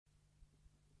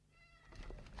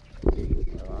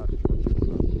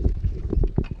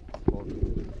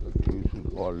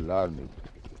all learn it.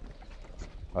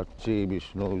 Acche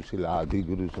Vishnu Siladi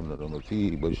Guru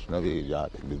Sunaramati Vaishnave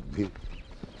Jati Vidhi.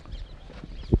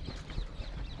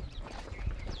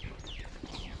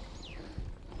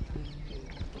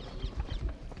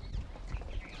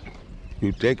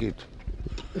 You take it,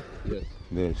 Yes.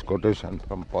 this quotation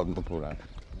from Padma Purana,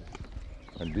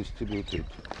 and distribute it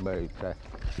by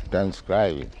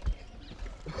transcribing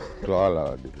to all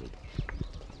our devotees.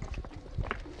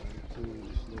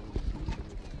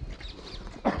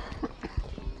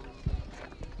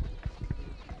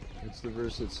 It's the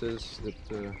verse that says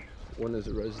that one is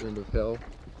a resident of hell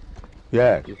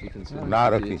Yes, if you consider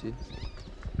Naraki. deity.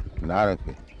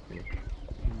 Naraki.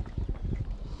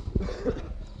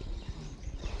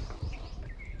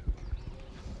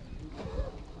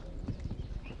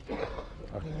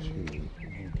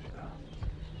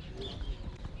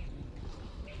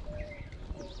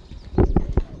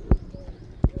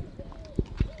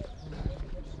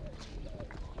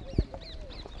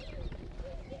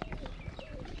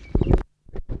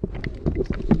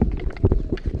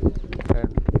 And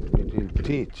it will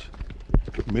teach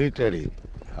military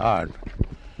art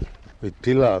with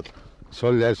tilak.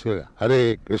 Soldiers will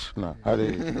Hare Krishna,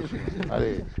 Hare Krishna,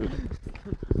 Hare Krishna.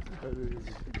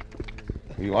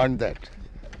 You want that?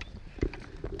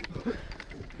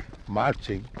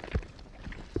 Marching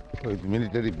with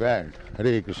military band,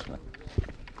 Hare Krishna.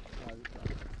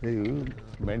 You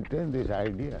maintain this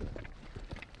idea.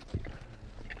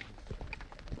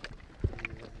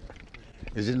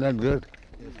 Is it not good?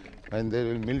 When there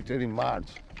will military march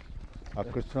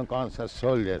of Krishna conscious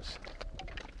soldiers.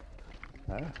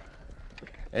 Huh?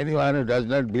 Anyone who does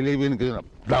not believe in Krishna,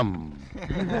 plum.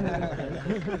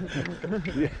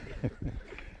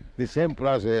 The same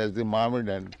process as the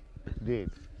Mohammedan did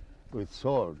with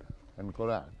sword and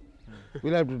Quran.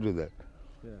 We'll have to do that.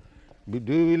 Yeah.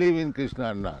 Do you believe in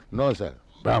Krishna or not? No, sir.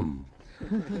 Bam.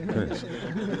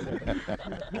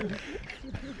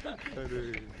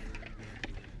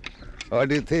 What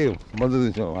do you think,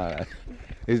 Madhusudana Maharaj?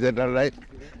 Is that all right?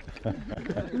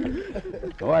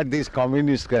 What these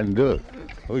communists can do,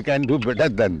 we can do better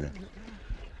than them.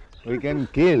 We can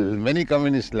kill many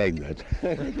communists like that.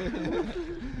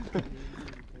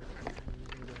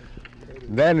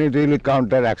 Then it will be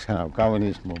counteraction of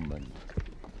communist movement.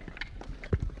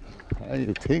 And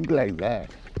you think like that.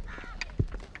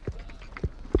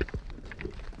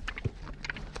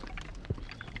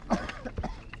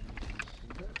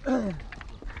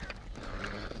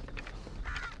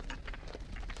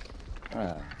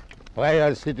 Why you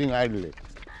are sitting idly?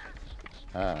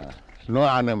 No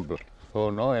unemployment, so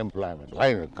no employment.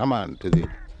 Why not? Come on to the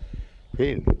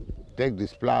field, take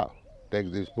this plough,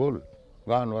 take this bull,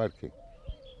 go on working.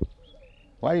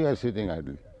 Why you are sitting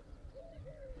idly?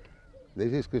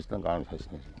 This is Krishna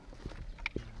consciousness.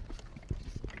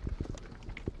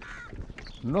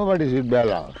 Nobody should be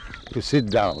allowed to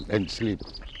sit down and sleep.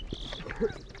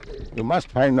 You must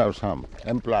find out some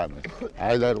employment,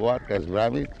 either work as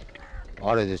Brahmin,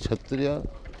 or as a Kshatriya,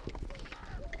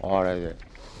 or as a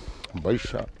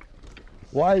Vaishya.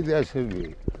 Why there should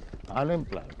be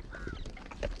unemployment?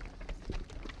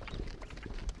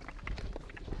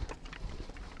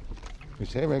 The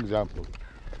same example.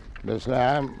 That's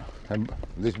why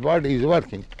this body is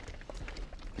working,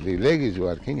 the leg is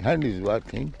working, hand is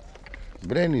working,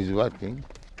 brain is working,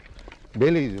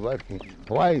 belly is working.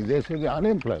 Why there should be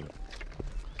unemployment?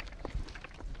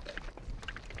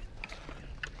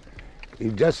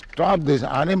 You just stop this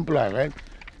unemployment,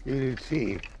 you will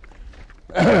see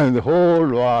the whole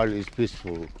world is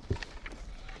peaceful.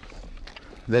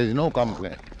 There is no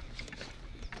complaint.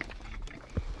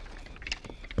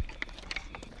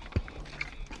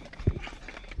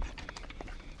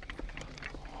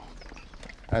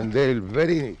 And they will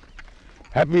very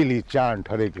happily chant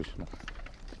Hare Krishna.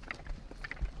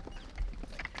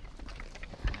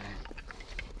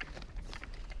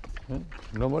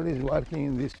 Nobody is working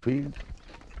in this field.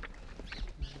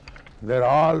 They are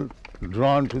all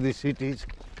drawn to the cities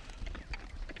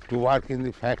to work in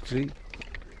the factory.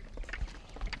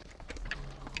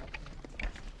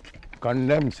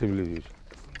 Condemned civilization.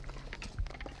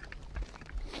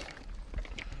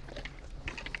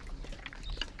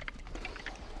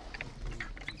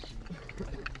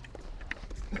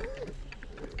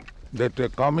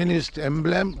 That communist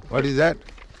emblem, what is that?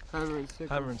 Hammer and sickle.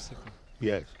 Hammer and sickle.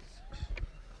 Yes.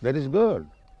 That is good.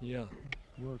 Yeah.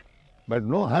 But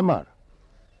no hammer.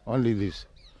 Only this.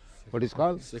 What is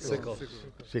called? Sickle.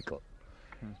 Sickle.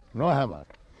 No hammer.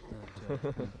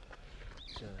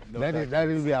 That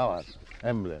will be our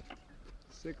emblem.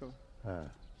 Sickle.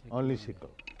 Only sickle,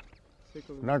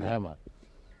 Sickle. not hammer.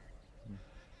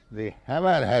 The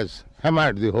hammer has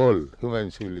hammered the whole human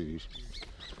civilization.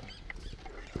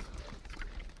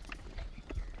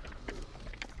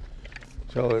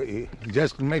 So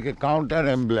just make a counter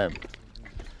emblem.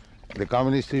 The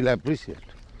communists will appreciate.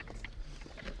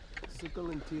 Sickle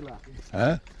and tila.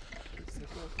 Huh?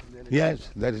 Sickle and then Yes,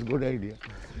 that is a good idea.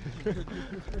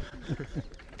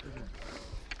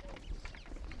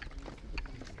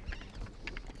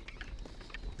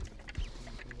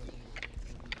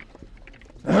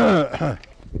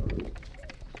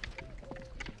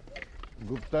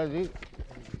 Gupta ji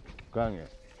कहेंगे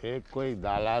एक कोई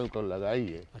दलाल को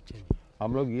लगाइए, अच्छा जी,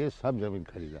 हम लोग ये सब जमीन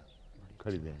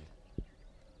खरीदेंगे।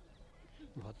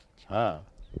 बहुत अच्छा। हाँ,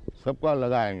 सबको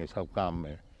लगाएंगे सब काम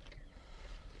में।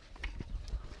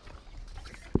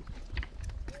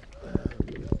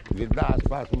 जितना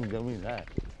आसपास में जमीन है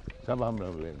सब हम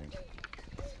लोग ले लेंगे।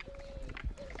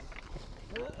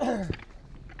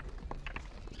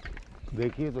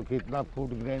 देखिए तो कितना फूड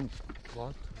ग्रेन्स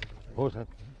बहुत हो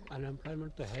सकते हैं।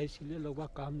 अनएम्प्लॉयमेंट तो है, इसीलिए लोग बाग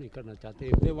काम नहीं करना चाहते।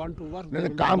 If they want to work, नहीं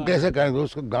काम कैसे करेंगे?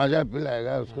 उसको गांजा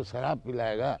पिलाएगा, उसको शराब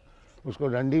पिलाएगा, उसको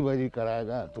डंडी बजी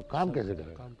कराएगा, तो काम कैसे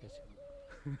करेगा? काम कैसे?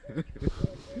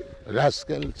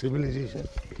 Rascal civilization,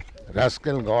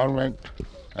 rascal government,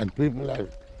 and people are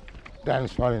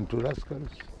transformed into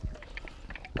rascals.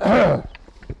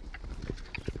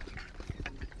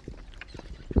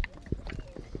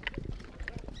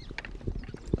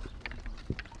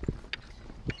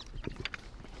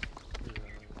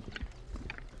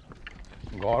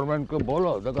 Government को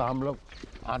बोलो, देखो हम लोग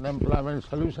अनएम्प्लॉयमेंट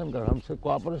सोल्यूशन करो, हमसे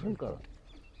कोऑपरेशन करो।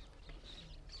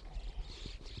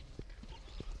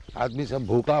 आदमी सब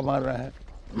भूखा मर रहे हैं।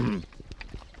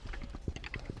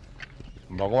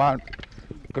 भगवान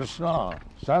कृष्ण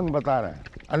संग बता रहे हैं,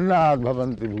 अन्नाद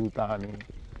भवन्ति भूतानि।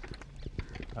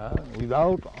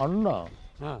 विदाउट अन्न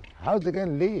हाँ, हाउ दे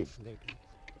कैन लिव?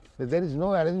 देखिए there is no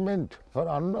arrangement for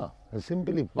अन्न,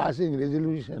 simply passing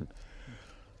resolution,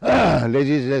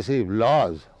 legislative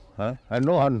laws, and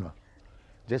no Anna.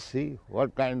 Just see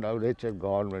what kind of wretched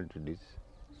government it is.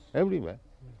 Everywhere.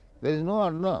 There is no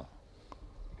Anna.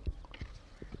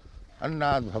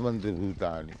 Annad bhavanti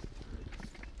bhutani.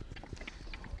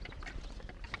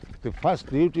 The first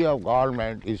duty of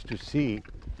government is to see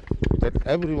that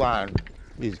everyone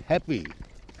is happy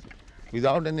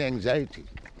without any anxiety.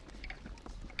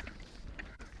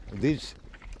 These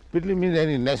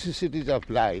preliminary necessities of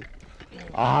life,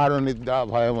 ahara nidra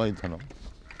bhaya maithanam,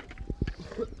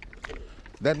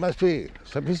 there must be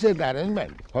sufficient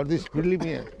arrangement for these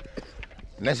preliminary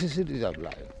necessities of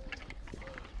life.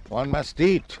 One must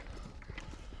eat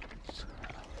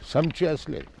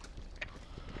sumptuously,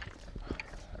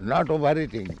 not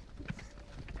overeating,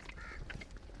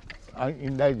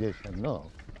 indigestion, no.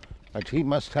 But he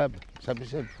must have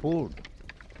sufficient food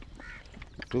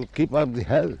to keep up the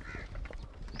health.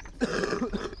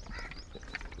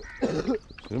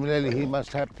 Similarly, he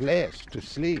must have place to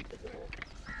sleep.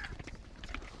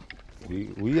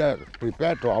 We are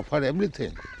prepared to offer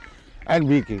everything and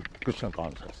be Krishna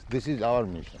conscious. This is our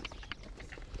mission.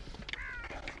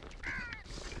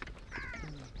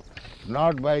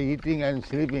 Not by eating and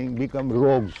sleeping become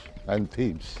rogues and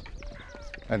thieves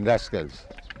and rascals.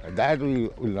 That we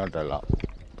will not allow.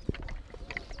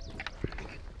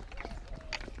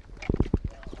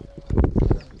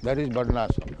 That is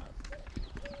Varnasana.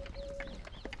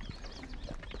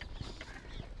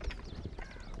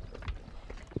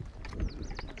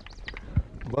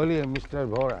 बोलिए mister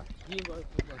भोरा।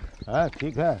 हाँ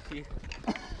ठीक है,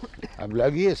 अब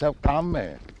लगिए सब काम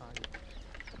में।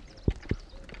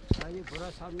 ये भोरा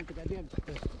साहब ने तो कह दिया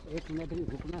 1 मिनट भी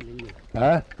रुकना नहीं है।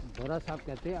 हाँ भोरा साहब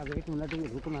कहते हैं अब 1 मिनट भी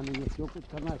रुकना नहीं है, जो कुछ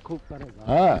करना है खूब करेगा।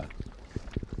 हाँ,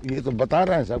 ये तो बता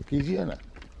रहे हैं, सब कीजिए ना।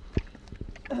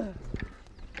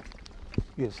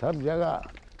 ये सब जगह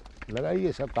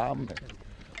लगाइए सब काम में।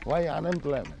 Why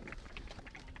unemployment?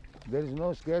 There is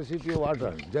no scarcity of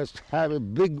water. Just have a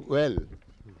big well,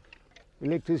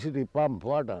 electricity pump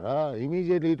water.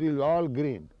 Immediately it will be all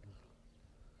green.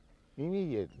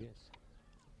 Immediately. Yes.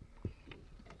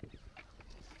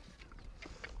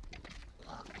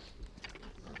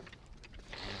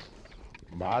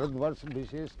 Bharatvarsh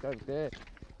विशेष करके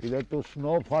इधर तो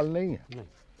स्नोफॉल नहीं है, नहीं,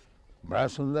 बड़ा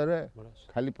सुंदर है। बड़ा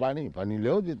खाली पानी पानी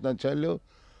लो, जितना चल लो,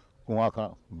 कुआं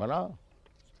का बनाओ।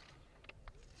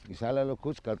 किसाला लोग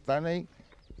कुछ करता नहीं,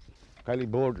 खाली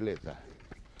वोट लेता है,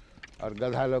 और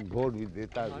गधा लोग वोट भी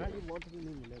देता है। महाराज जी वोट भी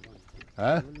नहीं मिलेगा।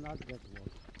 हाँ? He will not get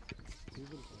vote. He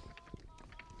will get.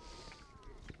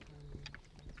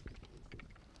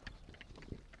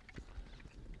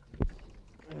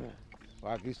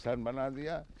 Pakistan बना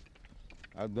दिया,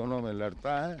 अब दोनों में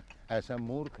लड़ता है। ऐसा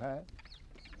मूर्ख है,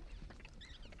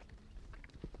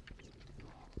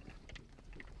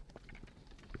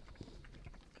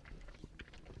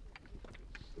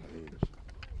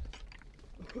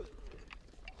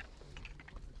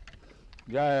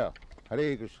 Jaya,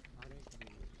 Hare Krishna.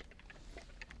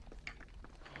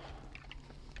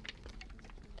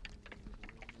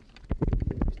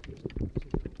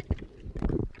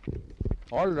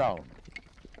 All round,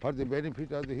 for the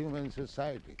benefit of the human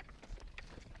society.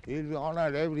 He will be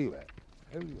honored everywhere,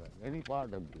 any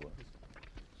part of the world.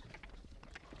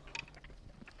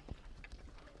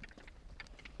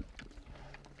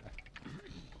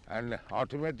 And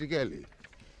automatically,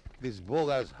 this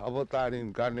bogus avatar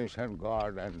incarnation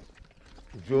God and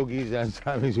yogis and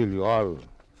swamis will be all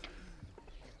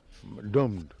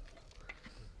doomed.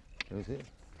 You see?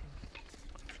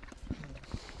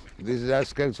 This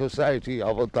rascal society,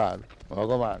 avatar,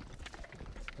 Bhagavan,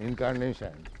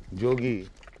 incarnation, yogi,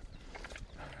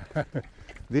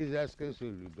 these rascals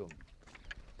will be doomed.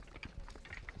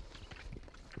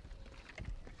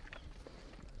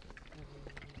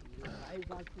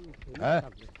 Huh?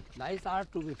 Lies are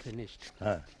to be finished.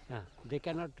 Huh? They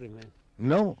cannot remain.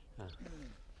 No. हाँ.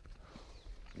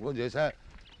 वो जैसा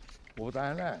होता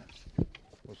है ना,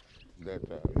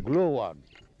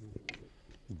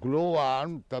 glow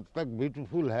warm तब तक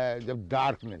beautiful है जब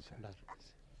डार्कनेस है।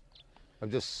 अब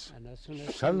जब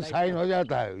सनशाइन हो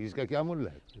जाता है, इसका क्या मूल्य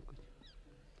है?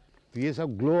 तो ये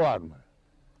सब ग्लो वार्म है।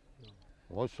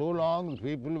 For so long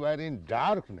people were in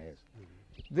darkness,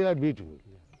 they are beautiful.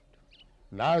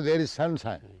 Now there is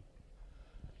sunshine.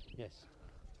 Yes.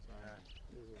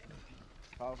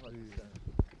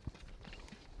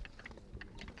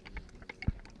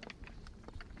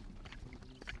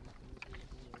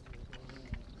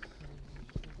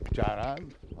 चारा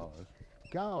और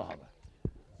क्या अभाव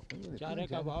है? चारे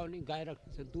का भाव नहीं, गाय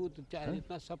रखने से दूध चाहे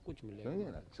इतना सब कुछ मिलेगा।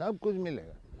 समझे ना? सब कुछ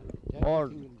मिलेगा और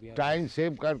टाइम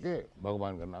सेव करके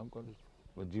भगवान का नाम करो,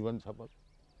 वो जीवन सफल।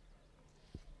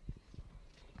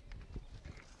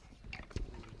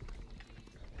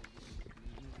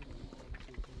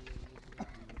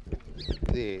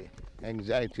 The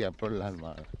anxiety of Prahlad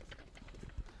Maharaj,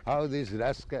 how these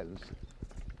rascals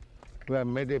who have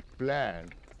made a plan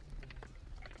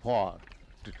for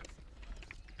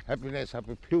happiness of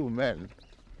a few men,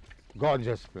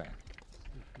 gorgeous plan.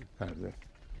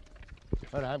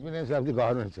 For happiness of the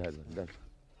government servant.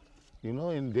 You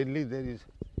know, in Delhi there is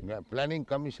a planning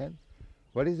commission.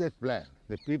 What is that plan?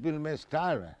 The people may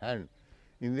starve and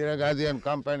Indira Gandhi and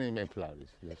company may flourish.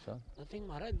 That's all. Nothing,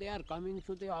 Maharaj. They are coming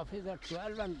to the office at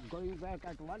 12 and going back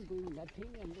at 1, doing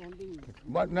nothing and only.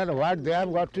 But no, what they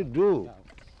have got to do.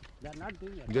 They are not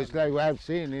doing it. Just like we have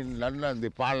seen in London, the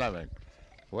parliament,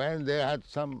 when they had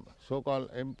some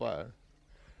so-called empire,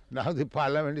 now the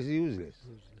parliament is useless.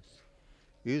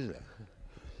 Useless.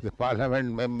 The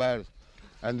parliament members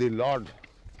and the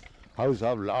House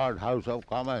of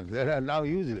Commons, they are now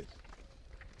useless.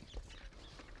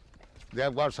 They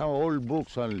have got some old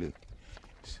books only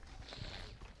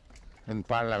in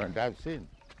parliament. I have seen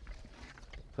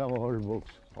some old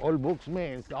books. Old books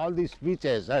means all these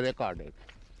speeches are recorded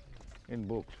in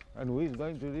books. And who is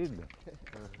going to read them?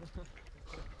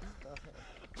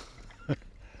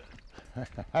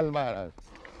 Almaras.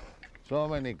 So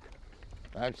many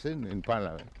I have seen in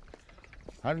parliament.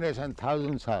 Hundreds and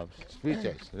thousands of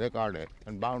speeches recorded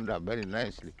and bound up very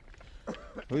nicely.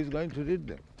 Who is going to read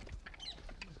them?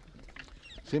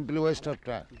 Simply waste of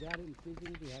time. They are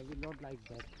increasing the heavy load like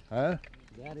that. Huh?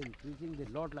 They are increasing the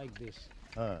load like this.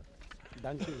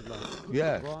 Donkey's load.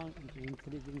 Yes. Go on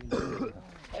increasing the load.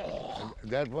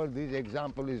 Therefore this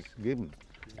example is given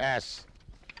as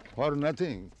for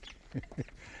nothing,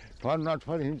 not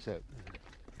for himself.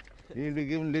 He will be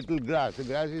given little grass. The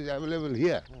grass is available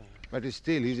here, but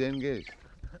still he is engaged.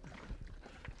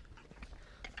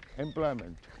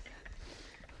 Employment.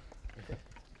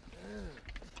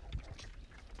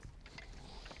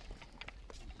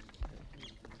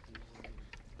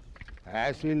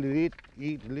 Ass will eat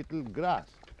little grass.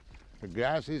 The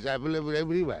grass is available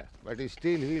everywhere, but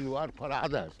still he will work for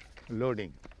others,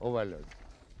 loading, overload.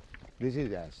 This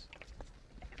is ass.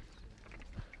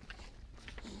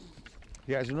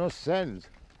 He has no sense.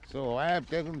 So I have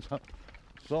taken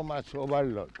so much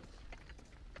overload.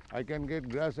 I can get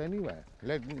grass anywhere.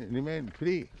 Let me remain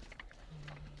free.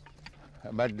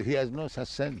 But he has no such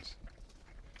sense.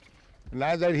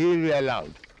 Neither he will be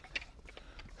allowed.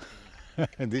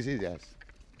 This is us.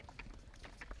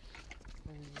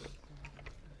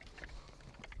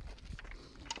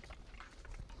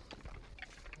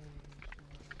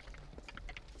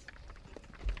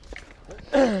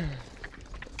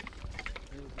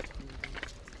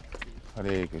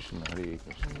 Hare Krishna, Hare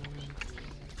Krishna.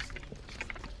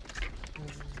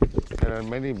 There are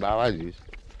many Babajis.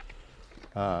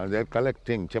 They are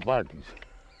collecting chapatis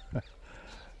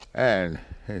and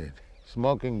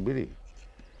smoking bidi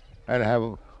and have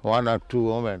one or two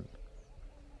women.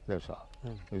 That's all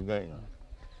is going on.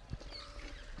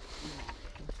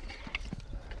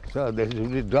 So this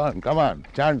should be done. Come on,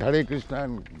 chant Hare Krishna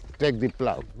and take the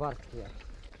plough. Work,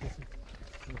 yeah.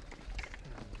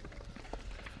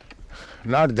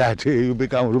 Not that you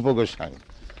become Rupa Goswami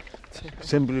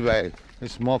simply by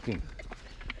smoking.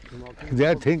 They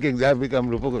are thinking they have become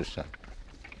Rupa Goswami.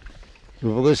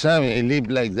 Rupa Goswami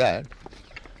lived like that.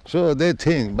 So they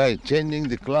think by changing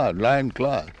the cloth, lion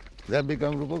cloth, they have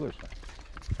become Rupa Goswami.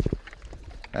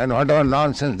 And whatever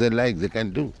nonsense they like, they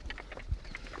can do.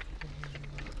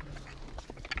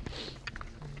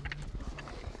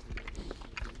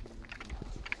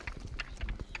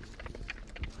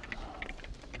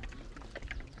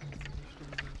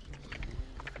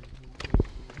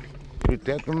 Be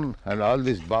taken and all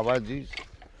these Babajis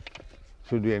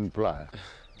should be employed.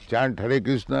 Chant Hare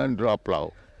Krishna and draw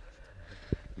plough.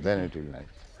 Then it will nice.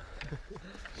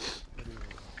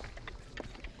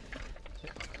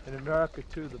 In America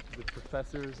too, the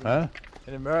professors. Huh?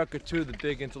 In America too, the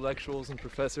big intellectuals and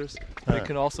professors. They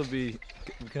can also be.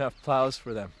 We can have plows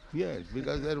for them. Yes,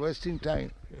 because they are wasting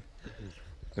time.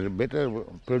 They better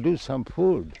produce some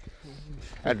food.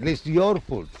 At least your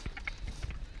food.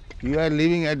 You are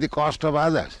living at the cost of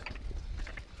others.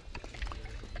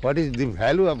 What is the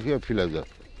value of your philosophy?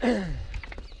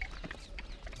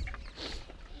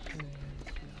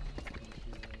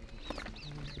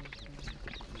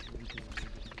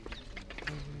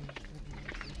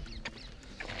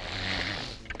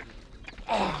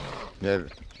 There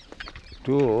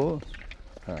too,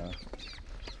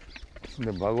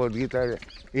 the Bhagavad Gita,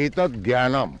 etat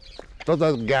jnanam,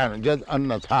 tatat jnanam, jad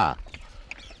annatha.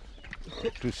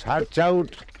 To search out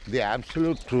the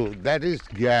absolute truth, that is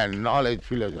jnana, knowledge,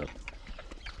 philosophy.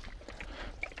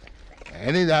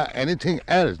 Anything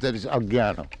else, that is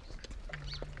ajnana.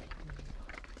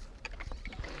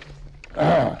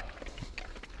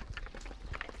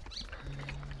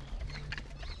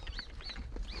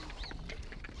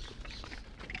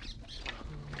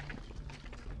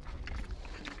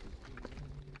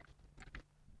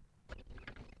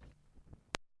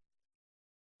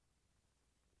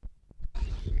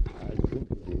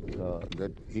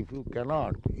 That if you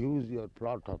cannot use your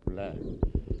plot of land,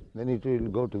 then it will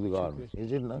go to the government,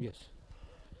 is it not? Yes.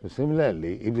 So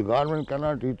similarly, if the government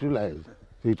cannot utilize,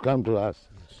 it come to us,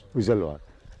 we shall what?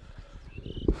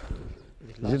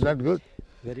 Is it not good?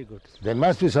 Very good. There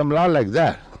must be some law like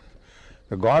that.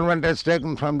 The government has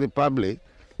taken from the public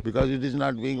because it is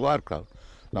not being worked out.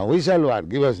 Now we shall work,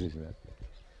 give us this land.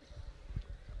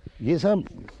 ये सब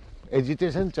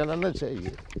agitation चलाना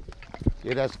चाहिए,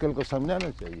 ये rascal को समझाना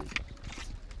चाहिए.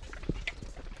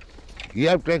 You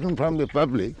have taken from the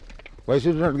public, why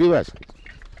should you not give us?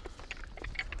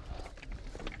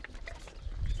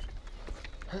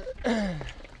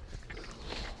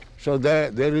 So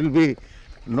there will be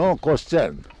no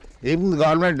question. Even the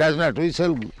government does not, we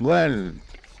shall go and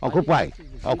occupy,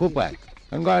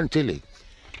 and go and chilling.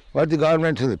 What the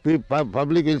government, the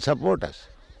public will support us.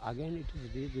 Again it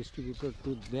is redistributed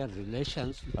to their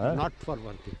relations, Huh? not for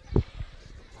working.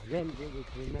 Again it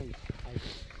remains.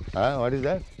 What is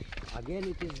that? Again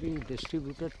it is being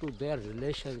distributed to their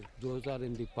relations, those are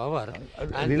in the power,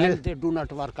 and rela- then they do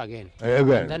not work again.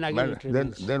 Again, Then again but it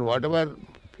remains. then whatever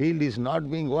field is not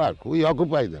being worked, we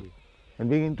occupy them and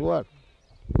begin to work.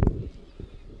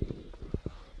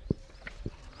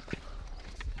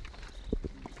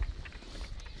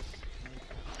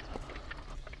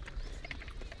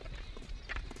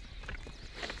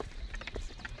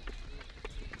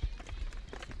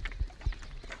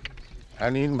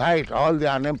 And invite all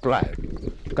the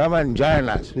unemployed. Come and join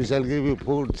us. We shall give you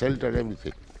food, shelter,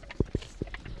 everything.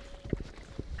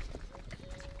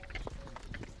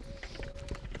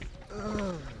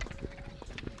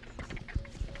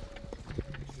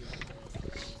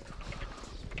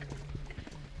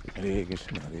 Hare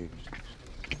Krishna, Hare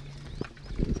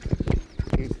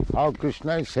Krishna. How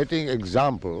Krishna is setting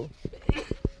example.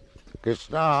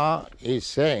 Krishna is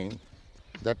saying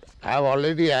that I have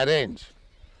already arranged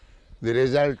the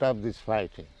result of this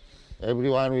fighting.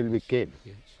 Everyone will be killed.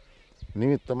 Yes.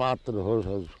 Nimitta matra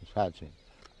dhosa sachin.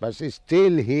 But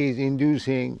still he is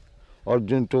inducing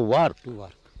Arjuna to work. To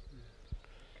work.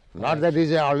 Not that he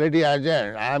is already arranged,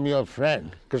 I am your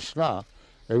friend, Krishna,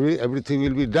 everything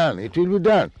will be done. It will be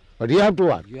done, but you have to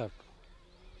work. You have to.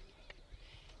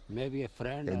 Maybe a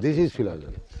friend. or This is somebody.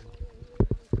 philosophy.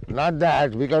 Not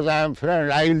that because I am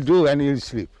friend, I will do and you will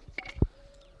sleep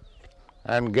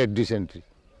and get dysentery.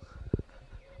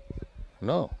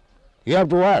 No, you have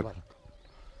to work.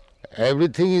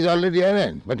 Everything is already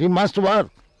arranged, but you must work.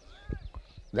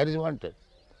 That is wanted.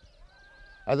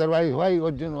 Otherwise, why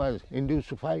Arjuna was induced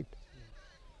to fight?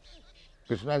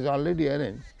 Krishna is already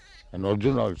arranged, and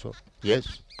Arjuna also.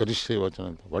 Yes, Karishya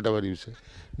Vachananta, whatever you say.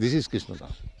 This is Krishna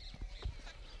Dhamma.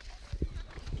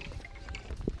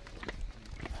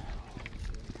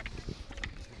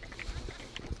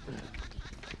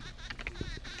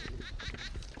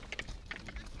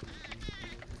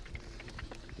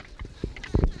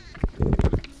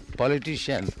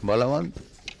 Politician, Balavant,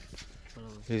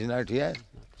 is not here,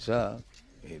 so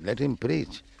let him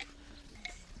preach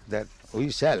that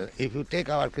we shall, if you take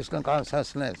our Krishna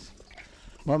consciousness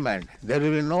movement, there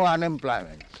will be no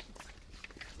unemployment.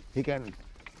 He can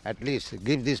at least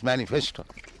give this manifesto.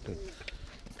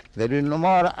 There will be no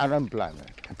more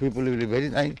unemployment. People will be very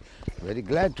nice, very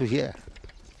glad to hear.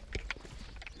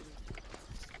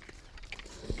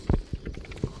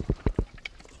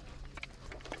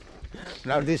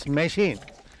 Now this machine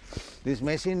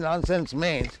nonsense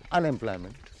means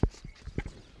unemployment.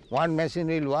 One machine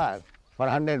will work for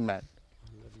 100 men.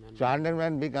 So 100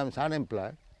 men becomes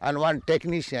unemployed, and one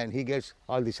technician, he gets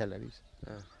all the salaries.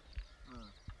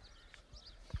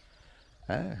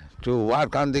 To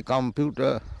work on the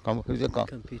computer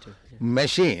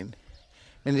machine,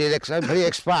 and he is very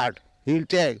expert, he will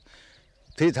take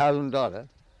 $3,000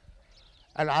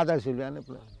 and others will be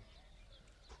unemployed.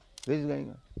 This is going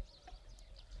on.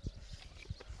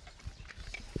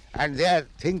 And they are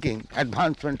thinking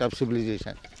advancement of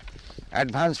civilization.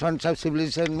 Advancement of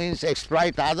civilization means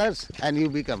exploit others and you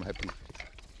become happy.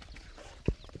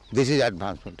 This is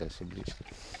advancement of civilization.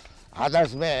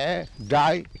 Others may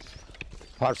die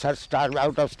for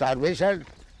out of starvation,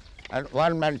 and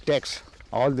one man takes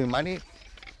all the money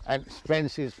and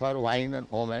spends it for wine and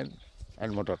women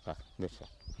and motor car. That's all.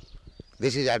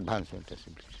 This is advancement of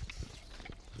civilization.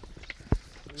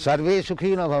 Sarve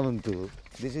sukhina bhavantu.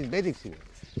 This is Vedic civilization.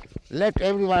 Let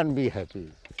everyone be happy.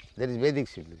 That is Vedic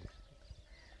civilization.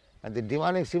 And the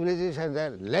demonic civilization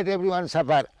there, let everyone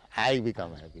suffer, I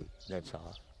become happy. That's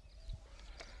all.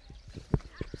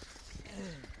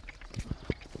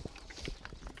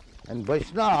 And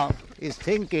Vaishnava is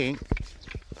thinking,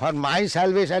 for my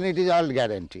salvation it is all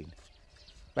guaranteed.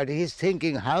 But he is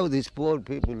thinking how these poor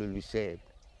people will be saved.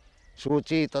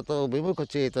 Suchi tato vimukha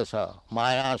chetasa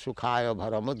maya sukhaya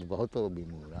bharamud bhato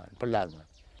vimuran. Prahlad.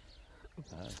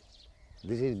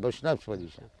 This is Vaishnava's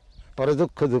position.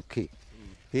 Paradukha dukhi.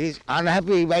 He is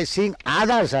unhappy by seeing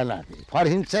others unhappy. For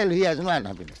himself he has no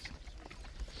unhappiness.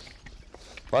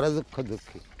 Paradukha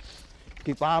dukhi.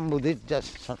 Kipam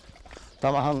buddhijja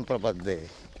tamaham prapadde.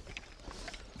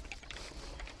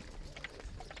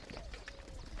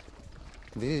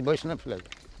 This is Vaishnava's life.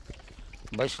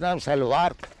 Vaishnava shall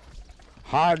work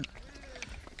hard,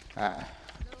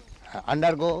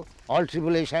 undergo all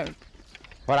tribulation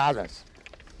for others.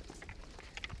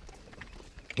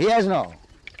 He has no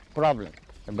problem.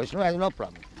 The Vaishnava has no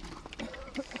problem.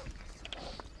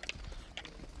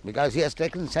 Because he has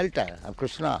taken shelter of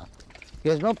Krishna, he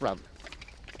has no problem.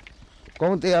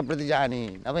 Kaunteya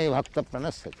pratijani navai bhakta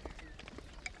pranasati.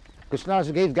 Krishna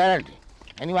also gives guarantee.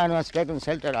 Anyone who has taken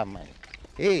shelter of mine,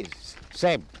 he is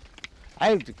saved.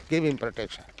 I will give him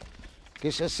protection.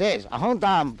 Krishna says,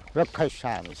 ahantam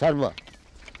rakshashami sarva.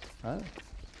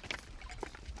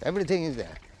 Everything is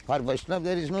there. For Vaishnava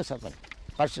there is no suffering,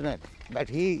 personally. But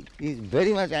he is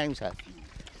very much anxious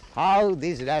how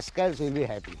these rascals will be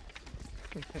happy.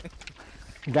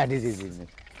 That is his business.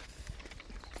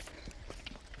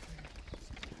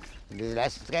 These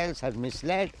rascals are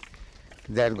misled,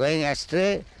 they are going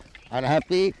astray,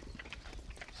 unhappy,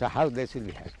 so how they should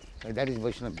be happy? That is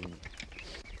Vaishnava business.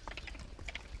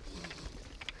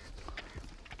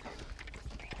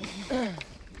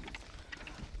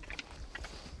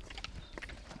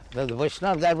 The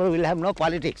Vaishnava therefore will have no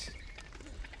politics.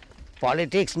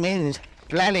 Politics means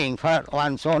planning for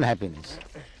one's own happiness.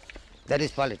 That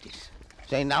is politics.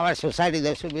 So in our society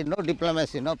there should be no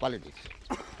diplomacy, no politics.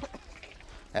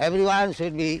 Everyone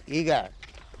should be eager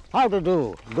how to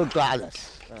do good to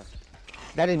others.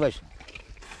 That is Vaishnava.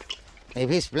 If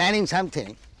he is planning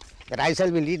something, that I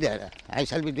shall be leader, I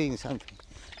shall be doing something,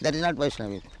 that is not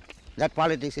Vaishnava. That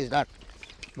politics is not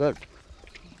good.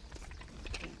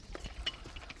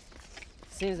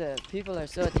 Seems that people are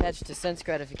so attached to sense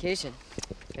gratification.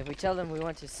 If we tell them we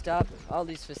want to stop all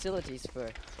these facilities for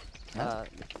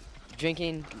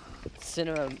drinking,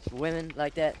 cinema, women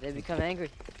like that, they become angry.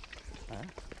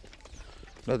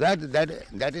 No,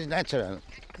 that is natural.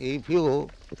 If you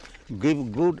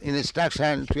give good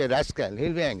instruction to a rascal,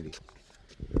 he'll be angry.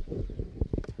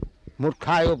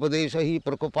 Murkhaya upadesha hi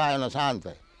prakopaya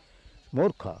nasanta.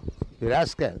 Murkha, the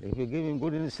rascal, if you give him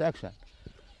good instruction,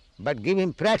 but give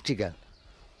him practical.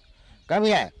 Come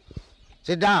here,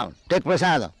 Sit down, take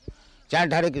prasada,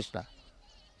 chant Hare Krishna,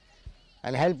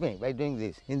 and help me by doing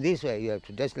this. In this way you have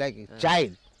to, just like a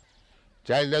child.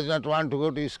 Child does not want to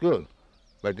go to school,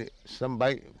 but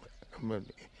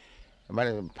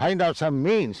find out some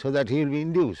means so that he will be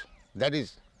induced. That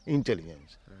is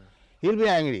intelligence. He will be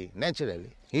angry,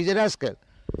 naturally. He is a rascal.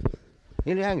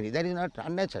 He will be angry. That is not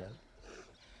unnatural.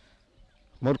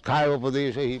 Murkhaya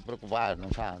upadesha hi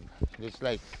prakupana. It's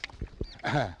like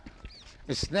a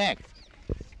snack.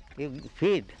 You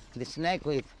feed the snack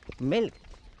with milk.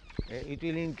 It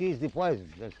will increase the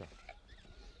poison. That's all.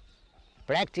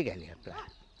 Practically apply.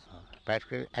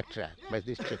 Practically attract. But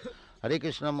this Hare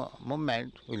Krishna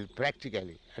movement will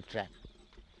practically attract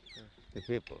the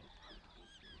people.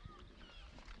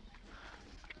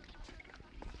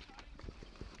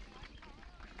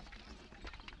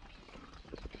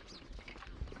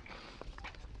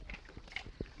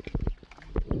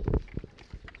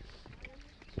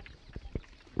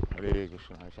 Hare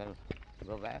Krishna. I shall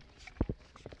go back.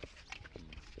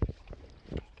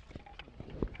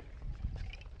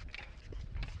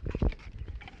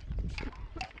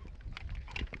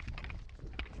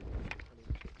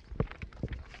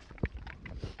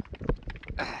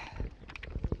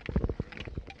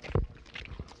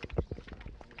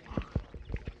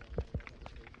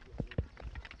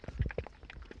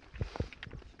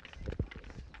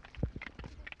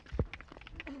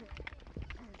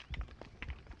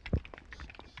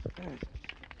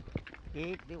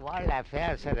 If the world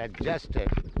affairs are adjusted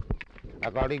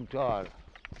according to our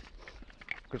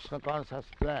Krishna conscious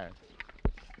plan,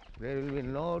 there will be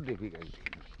no difficulty.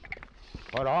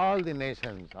 For all the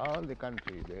nations, all the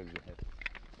countries, they will be happy.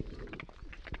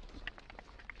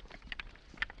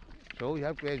 So we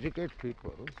have to educate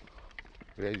people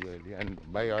gradually, and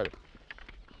by our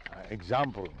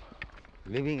example,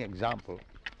 living example,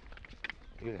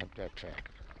 you have to attract.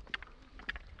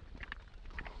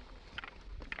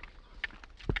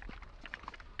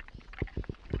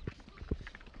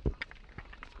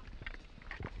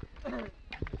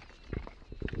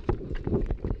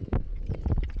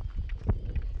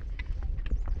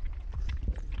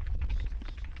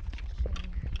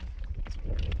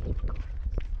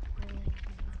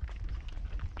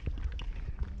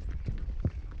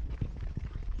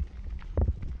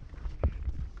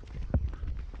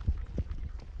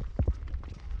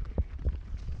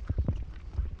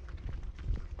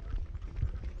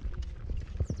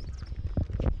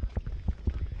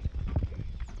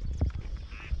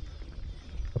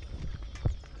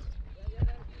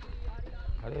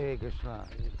 Hare Krishna,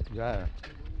 Jai.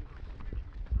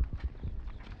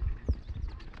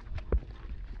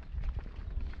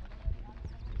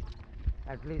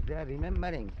 At least they are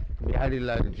remembering Bihari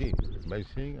Lal Ji by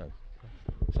seeing us.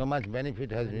 So much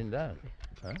benefit has been done.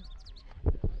 Huh?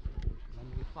 When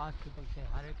we pass, people say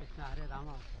Hare Krishna, Hare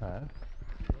Rama. Huh?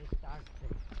 They start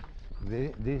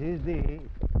saying. This is the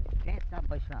taste of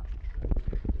Vaishnava.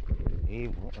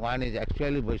 If one is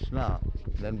actually Vaishnava,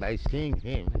 then by seeing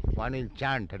him, one will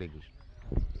chant Hare Krishna.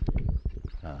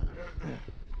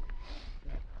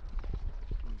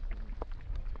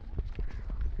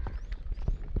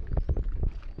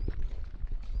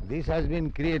 This has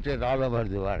been created all over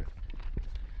the world.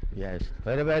 Yes,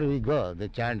 wherever we go, they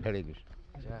chant Hare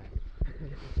Krishna.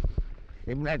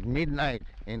 Even at midnight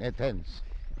in Athens.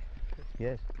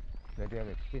 Yes, that you have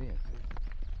experienced.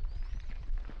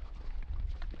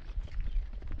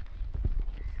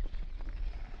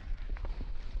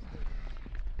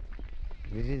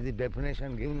 This is the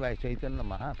definition given by Chaitanya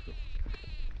Mahaprabhu.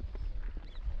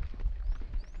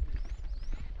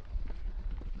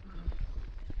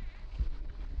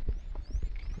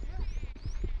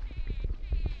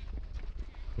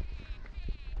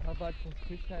 But since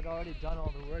Krishna had already done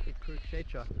all the work at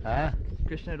Kurukshetra, Huh?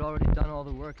 Krishna had already done all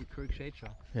the work at Kurukshetra.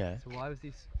 Yeah. So why was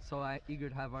he so eager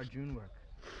to have Arjun work?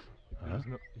 Huh?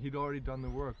 He'd already done the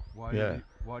work. Why Yeah.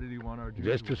 did he want Arjuna?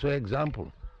 Just to show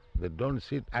example. They don't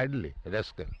sit idly,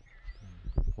 rascal.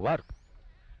 Work.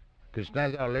 Krishna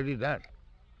has already done.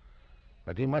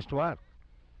 But he must work.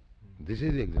 This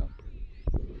is the example.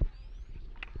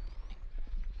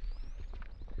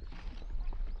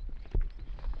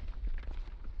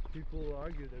 People will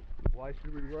argue that why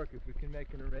should we work if we can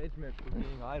make an arrangement for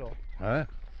being idle? Huh?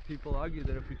 People argue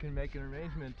that if we can make an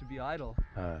arrangement to be idle,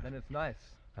 then it's nice.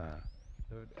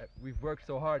 So we've worked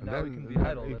so hard, now we can be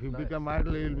idle. If That's you nice. become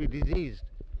idle, you will be diseased.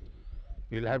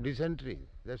 You will have dysentery.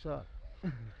 That's all.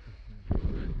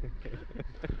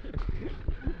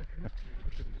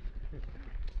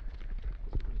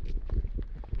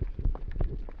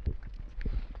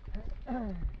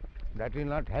 That will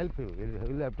not help you. You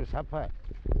will have to suffer.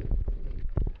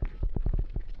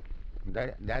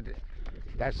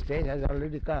 That stage has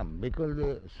already come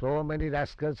because so many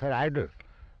rascals are idle.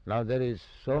 Now there is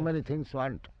so many things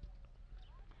want.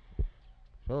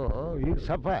 So you'll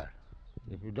suffer.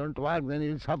 If you don't work, then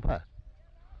you'll suffer.